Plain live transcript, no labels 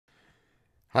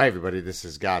Hi, everybody. This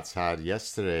is Saad.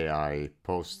 Yesterday, I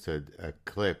posted a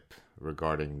clip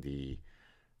regarding the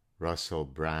Russell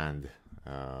Brand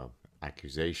uh,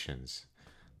 accusations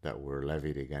that were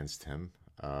levied against him.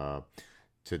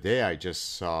 Today, I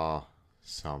just saw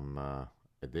some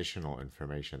additional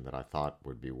information that I thought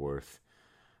would be worth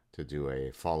to do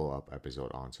a follow up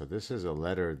episode on. So, this is a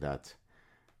letter that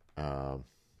uh,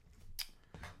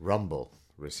 Rumble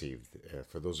received.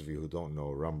 For those of you who don't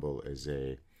know, Rumble is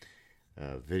a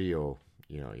video,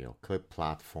 clip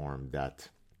platform that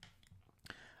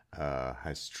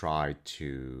has tried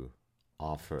to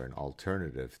offer an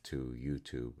alternative to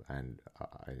YouTube. And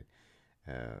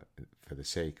for the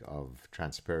sake of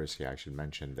transparency, I should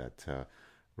mention that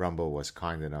Rumble was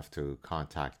kind enough to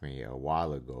contact me a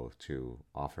while ago to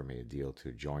offer me a deal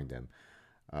to join them.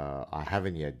 I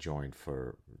haven't yet joined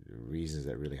for reasons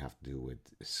that really have to do with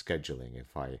scheduling.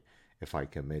 If I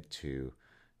commit to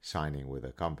signing with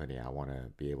a company, I want to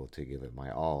be able to give it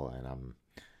my all, and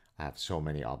I have so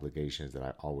many obligations that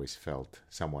I always felt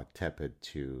somewhat tepid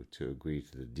to agree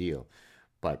to the deal.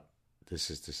 But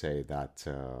this is to say that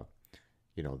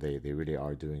they really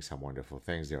are doing some wonderful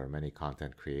things. There are many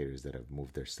content creators that have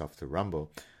moved their stuff to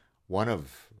Rumble, one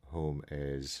of whom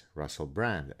is Russell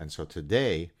Brand. And so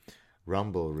today,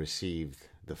 Rumble received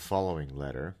the following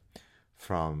letter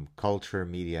from Culture,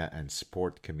 Media and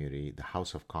Sport Committee, the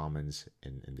House of Commons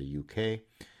in the UK,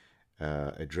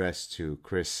 addressed to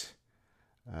Chris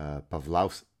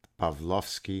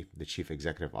Pavlovsky, the Chief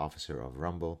Executive Officer of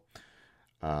Rumble.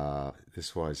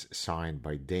 This was signed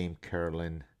by Dame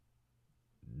Carolyn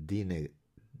Dinenage.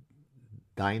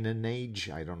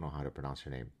 I don't know how to pronounce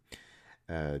her name.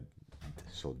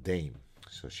 So Dame.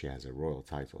 So she has a royal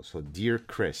title. So, Dear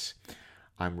Chris,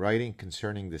 I'm writing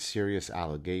concerning the serious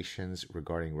allegations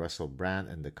regarding Russell Brand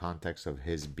in the context of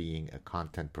his being a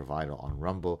content provider on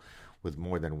Rumble with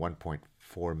more than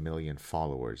 1.4 million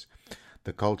followers.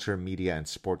 The Culture, Media and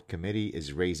Sport Committee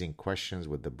is raising questions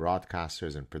with the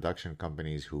broadcasters and production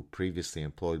companies who previously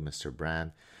employed Mr.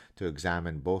 Brand to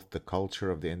examine both the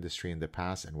culture of the industry in the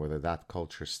past and whether that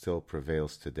culture still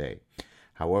prevails today.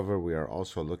 However, we are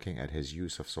also looking at his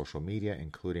use of social media,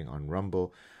 including on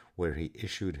Rumble, where he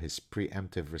issued his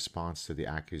preemptive response to the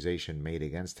accusation made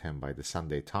against him by the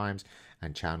Sunday Times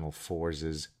and Channel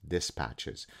 4's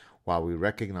dispatches. While we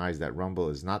recognize that Rumble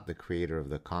is not the creator of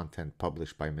the content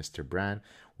published by Mr. Brand,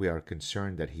 we are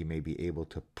concerned that he may be able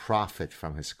to profit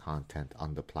from his content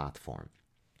on the platform.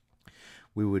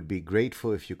 We would be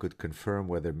grateful if you could confirm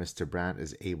whether Mr. Brand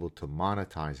is able to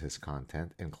monetize his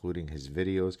content, including his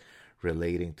videos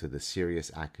relating to the serious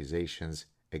accusations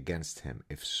against him.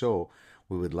 If so,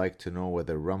 we would like to know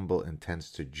whether Rumble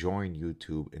intends to join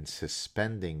YouTube in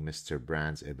suspending Mr.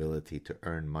 Brand's ability to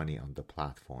earn money on the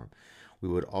platform. We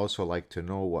would also like to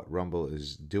know what Rumble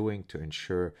is doing to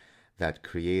ensure that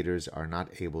creators are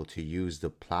not able to use the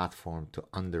platform to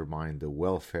undermine the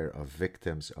welfare of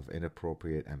victims of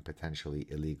inappropriate and potentially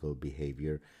illegal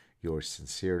behavior. Yours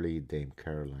sincerely, Dame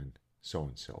Caroline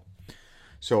so-and-so.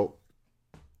 So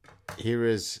here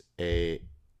is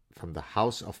from the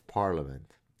House of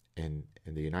Parliament in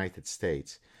the United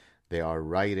States. They are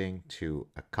writing to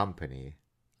a company,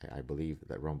 I believe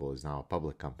that Rumble is now a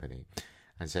public company,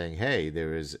 and saying, hey,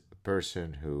 there is a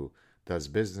person who does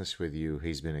business with you.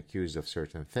 He's been accused of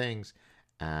certain things.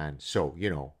 And so,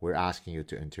 we're asking you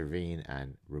to intervene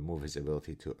and remove his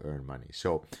ability to earn money.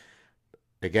 So,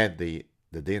 again, the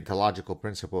deontological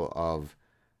principle of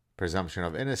presumption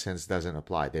of innocence doesn't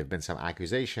apply. There have been some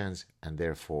accusations, and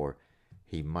therefore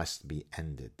he must be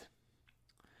ended.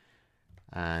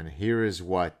 And here is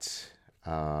what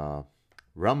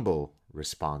Rumble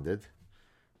responded.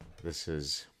 This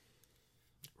is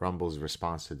Rumble's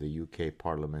response to the UK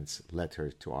Parliament's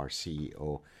letter to our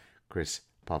CEO, Chris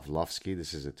Pavlovsky.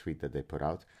 This is a tweet that they put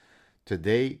out.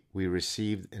 Today, we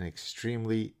received an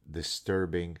extremely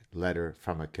disturbing letter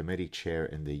from a committee chair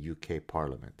in the UK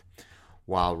Parliament.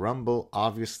 While Rumble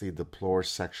obviously deplores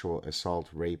sexual assault,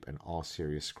 rape, and all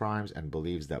serious crimes and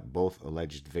believes that both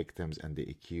alleged victims and the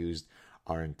accused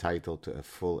are entitled to a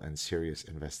full and serious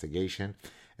investigation,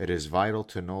 it is vital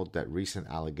to note that recent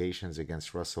allegations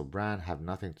against Russell Brand have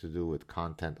nothing to do with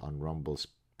content on Rumble's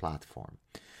platform.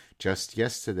 Just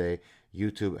yesterday,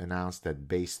 YouTube announced that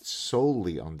based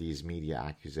solely on these media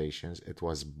accusations, it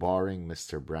was barring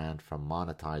Mr. Brand from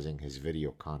monetizing his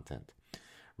video content.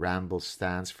 Rumble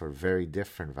stands for very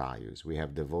different values. We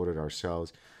have devoted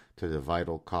ourselves to the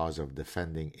vital cause of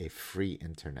defending a free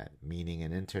internet, meaning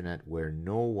an internet where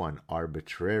no one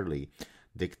arbitrarily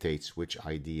dictates which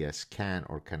ideas can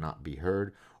or cannot be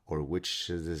heard or which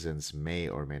citizens may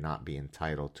or may not be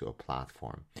entitled to a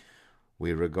platform.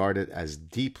 We regard it as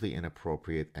deeply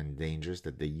inappropriate and dangerous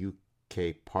that the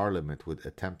UK Parliament would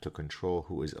attempt to control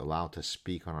who is allowed to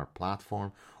speak on our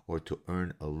platform or to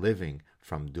earn a living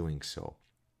from doing so.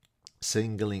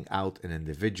 Singling out an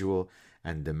individual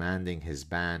and demanding his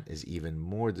ban is even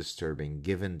more disturbing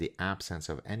given the absence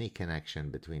of any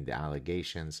connection between the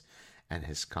allegations and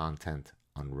his content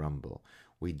on Rumble.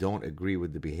 We don't agree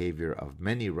with the behavior of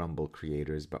many Rumble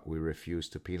creators, but we refuse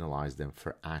to penalize them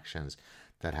for actions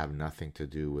that have nothing to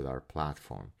do with our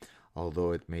platform.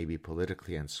 Although it may be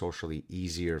politically and socially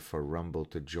easier for Rumble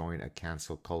to join a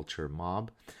cancel culture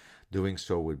mob, doing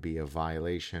so would be a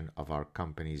violation of our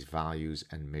company's values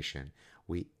and mission.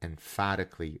 We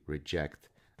emphatically reject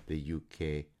the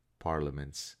UK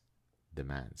Parliament's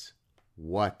demands.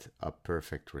 What a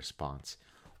perfect response.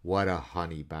 What a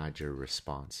honey badger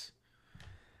response.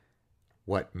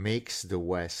 What makes the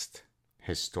West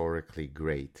historically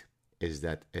great is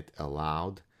that it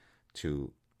allowed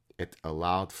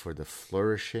for the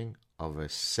flourishing of a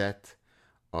set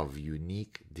of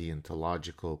unique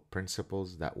deontological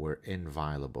principles that were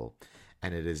inviolable.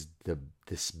 And it is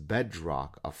this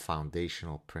bedrock of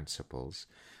foundational principles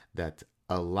that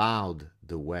allowed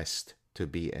the West to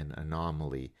be an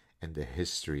anomaly in the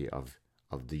history of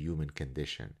the human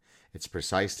condition. It's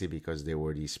precisely because there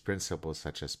were these principles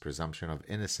such as presumption of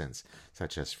innocence,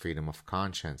 such as freedom of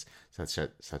conscience,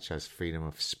 such as freedom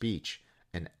of speech,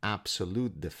 an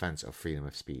absolute defense of freedom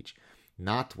of speech.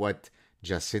 Not what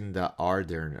Jacinda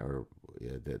Ardern, or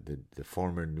the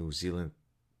former New Zealand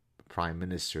Prime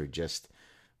Minister, just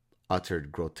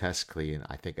uttered grotesquely, and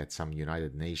I think at some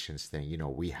United Nations thing,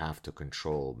 we have to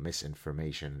control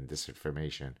misinformation and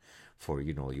disinformation for,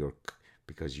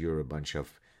 because you're a bunch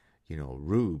of,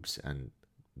 rubes and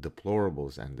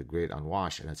deplorables and the great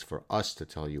unwashed, and it's for us to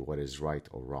tell you what is right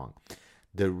or wrong.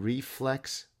 The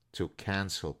reflex to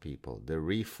cancel people, the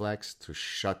reflex to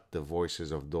shut the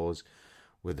voices of those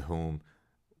with whom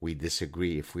we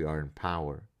disagree if we are in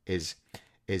power is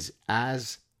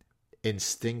as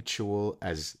instinctual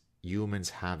as humans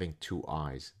having two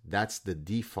eyes. That's the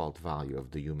default value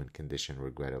of the human condition,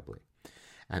 regrettably.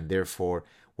 And therefore,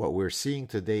 what we're seeing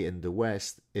today in the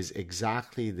West is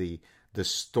exactly the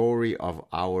story of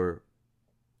our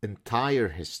entire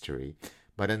history.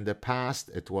 But in the past,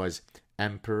 it was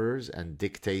emperors and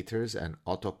dictators and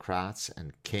autocrats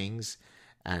and kings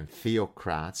and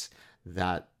theocrats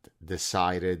that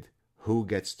decided who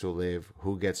gets to live,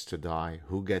 who gets to die,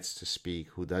 who gets to speak,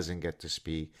 who doesn't get to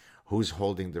speak, who's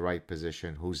holding the right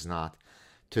position, who's not.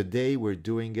 Today, we're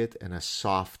doing it in a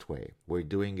soft way. We're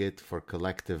doing it for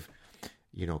collective,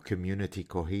 community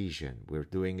cohesion. We're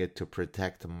doing it to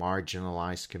protect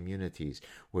marginalized communities.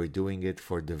 We're doing it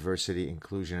for diversity,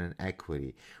 inclusion, and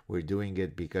equity. We're doing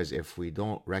it because if we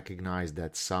don't recognize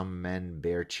that some men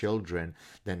bear children,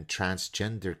 then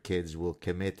transgender kids will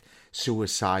commit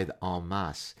suicide en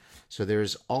masse. So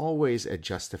there's always a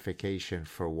justification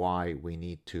for why we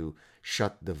need to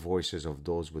shut the voices of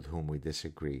those with whom we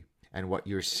disagree. And what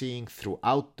you're seeing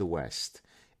throughout the West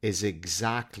is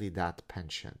exactly that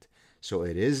penchant. So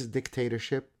it is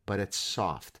dictatorship, but it's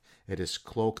soft. It is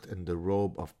cloaked in the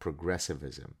robe of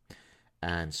progressivism.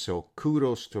 And so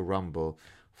kudos to Rumble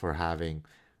for having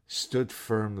stood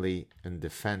firmly in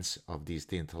defense of these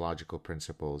deontological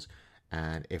principles.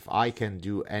 And if I can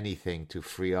do anything to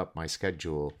free up my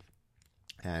schedule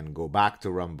and go back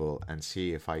to Rumble and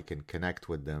see if I can connect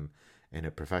with them in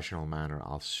a professional manner,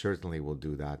 I'll certainly will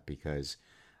do that, because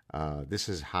this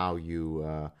is how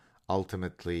you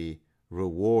ultimately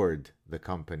reward the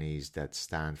companies that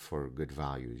stand for good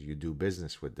values. You do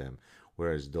business with them,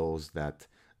 whereas those that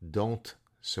don't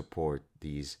support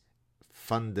these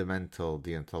fundamental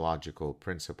deontological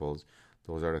principles,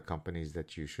 those are the companies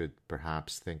that you should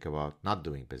perhaps think about not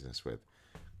doing business with.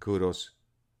 Kudos,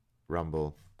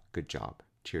 Rumble, good job.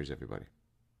 Cheers, everybody.